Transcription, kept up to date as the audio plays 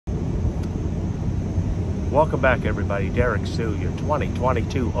Welcome back, everybody. Derrick Sue, your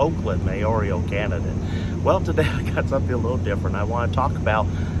 2022 Oakland mayoral candidate. Well, today I got something a little different. I want to talk about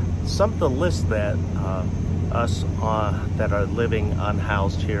some of the lists that us that are living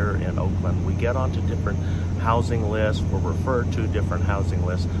unhoused here in Oakland. We get onto different housing lists. We're referred to different housing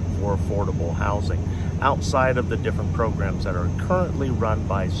lists for affordable housing outside of the different programs that are currently run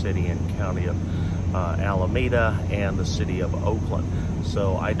by City and County of Alameda and the City of Oakland.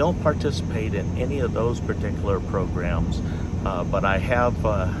 So I don't participate in any of those particular programs, but I have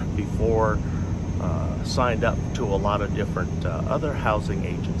before signed up to a lot of different other housing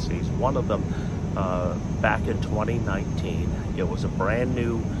agencies. One of them back in 2019, it was a brand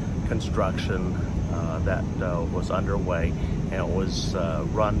new construction that was underway, and it was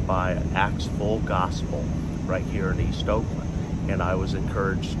run by Acts Full Gospel right here in East Oakland. And I was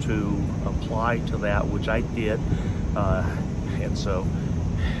encouraged to apply to that, which I did. And so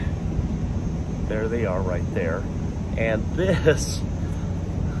there they are right there. And this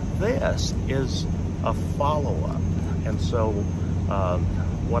is a follow-up. And so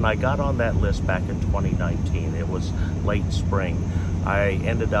when I got on that list back in 2019, it was late spring, I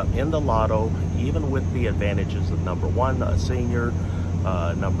ended up in the lotto, even with the advantages of number one, a senior,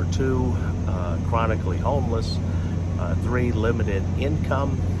 number two, chronically homeless, three, limited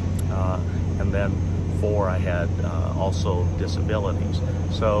income, and then four, I had also disabilities.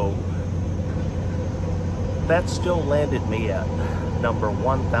 So that still landed me at number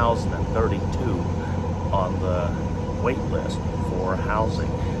 1,032 on the wait list for housing.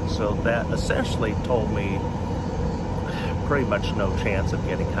 So that essentially told me pretty much no chance of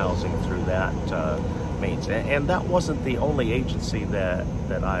getting housing through that means. And that wasn't the only agency that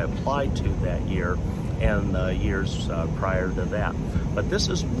I applied to that year and years prior to that. But this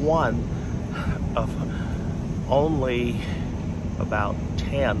is one of only about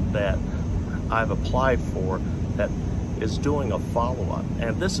 10 that I've applied for that is doing a follow-up.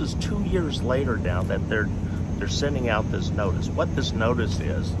 And this is 2 years later now that they're sending out this notice. What this notice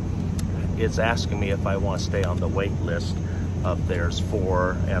is, it's asking me if I want to stay on the wait list of theirs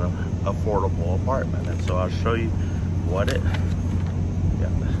for an affordable apartment. And so I'll show you what it,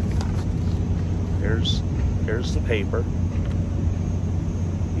 here's the paper.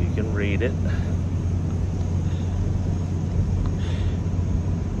 You can read it.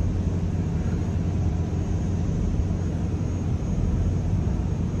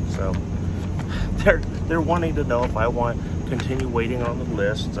 So they're wanting to know if I want to continue waiting on the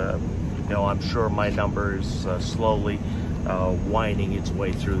list. You know, I'm sure my number is slowly winding its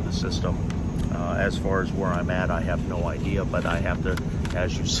way through the system. As far as where I'm at, I have no idea, but I have to,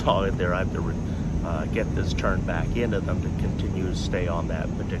 as you saw it there, I have to get this turned back into them to continue to stay on that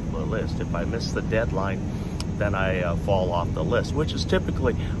particular list. If I miss the deadline, then I fall off the list, which is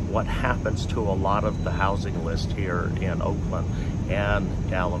typically what happens to a lot of the housing list here in Oakland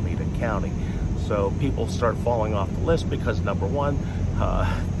and Alameda County. So people start falling off the list because, number one,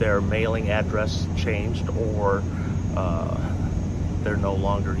 their mailing address changed, or they're no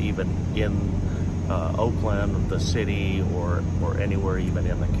longer even in Oakland, the city, or anywhere even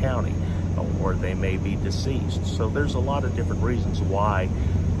in the county, or they may be deceased. So there's a lot of different reasons why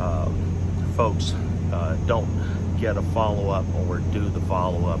folks don't get a follow-up or do the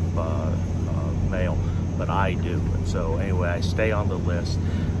follow-up mail, but I do. And so anyway, I stay on the list.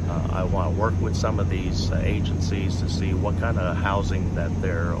 I want to work with some of these agencies to see what kind of housing that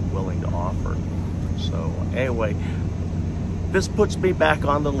they're willing to offer. So anyway, this puts me back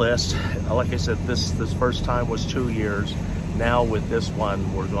on the list. Like I said, this first time was 2 years. Now with this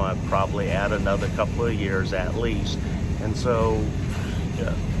one, we're going to probably add another couple of years at least. And so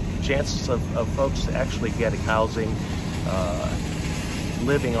chances of folks actually getting housing,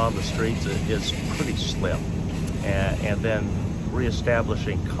 living on the streets is pretty slim. And then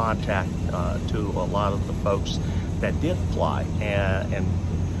reestablishing contact to a lot of the folks that did apply, and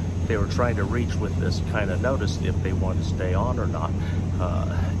they were trying to reach with this kind of notice if they want to stay on or not.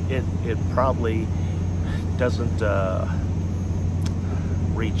 It probably doesn't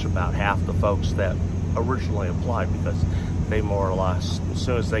reach about half the folks that originally applied, because they more or less, as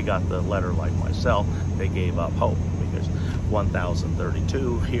soon as they got the letter, like myself, they gave up hope, because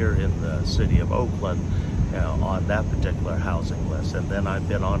 1,032 here in the City of Oakland on that particular housing list. And then I've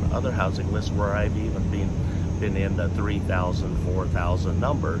been on other housing lists where I've even been in the 3,000, 4,000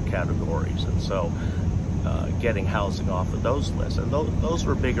 number categories. And so getting housing off of those lists, and those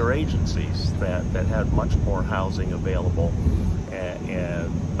were bigger agencies that had much more housing available.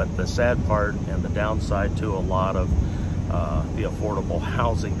 But the sad part and the downside to a lot of the affordable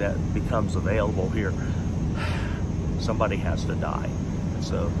housing that becomes available here, somebody has to die.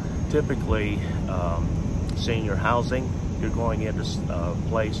 So typically senior housing, you're going into a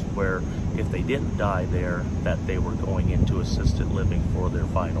place where if they didn't die there, that they were going into assisted living for their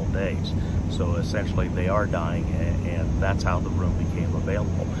final days. So essentially they are dying, and that's how the room became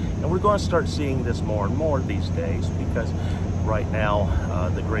available. And we're going to start seeing this more and more these days, because right now,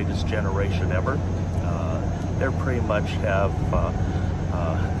 the greatest generation ever, they're pretty much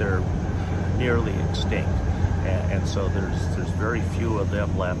they're nearly extinct. And so there's very few of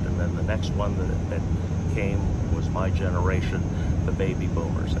them left. And then the next one that came was my generation, the baby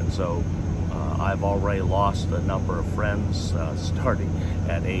boomers. And so I've already lost a number of friends starting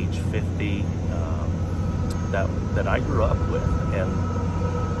at age 50 that I grew up with.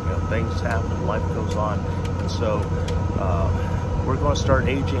 And things happen, life goes on. And so we're going to start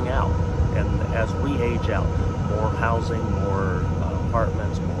aging out. And as we age out, more housing, more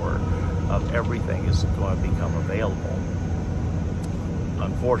apartments, more of everything is going to become available.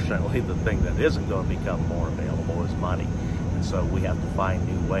 Unfortunately, the thing that isn't going to become more available is money. And so we have to find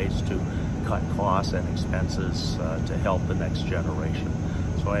new ways to cut costs and expenses to help the next generation.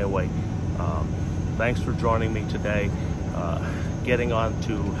 So anyway, thanks for joining me today. Getting on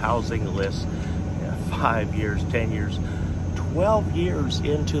to housing lists 5 years, 10 years, 12 years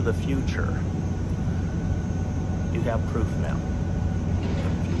into the future. You have proof now.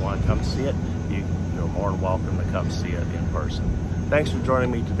 If you want to come see it, you're more than welcome to come see it in person. Thanks for joining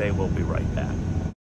me today. We'll be right back.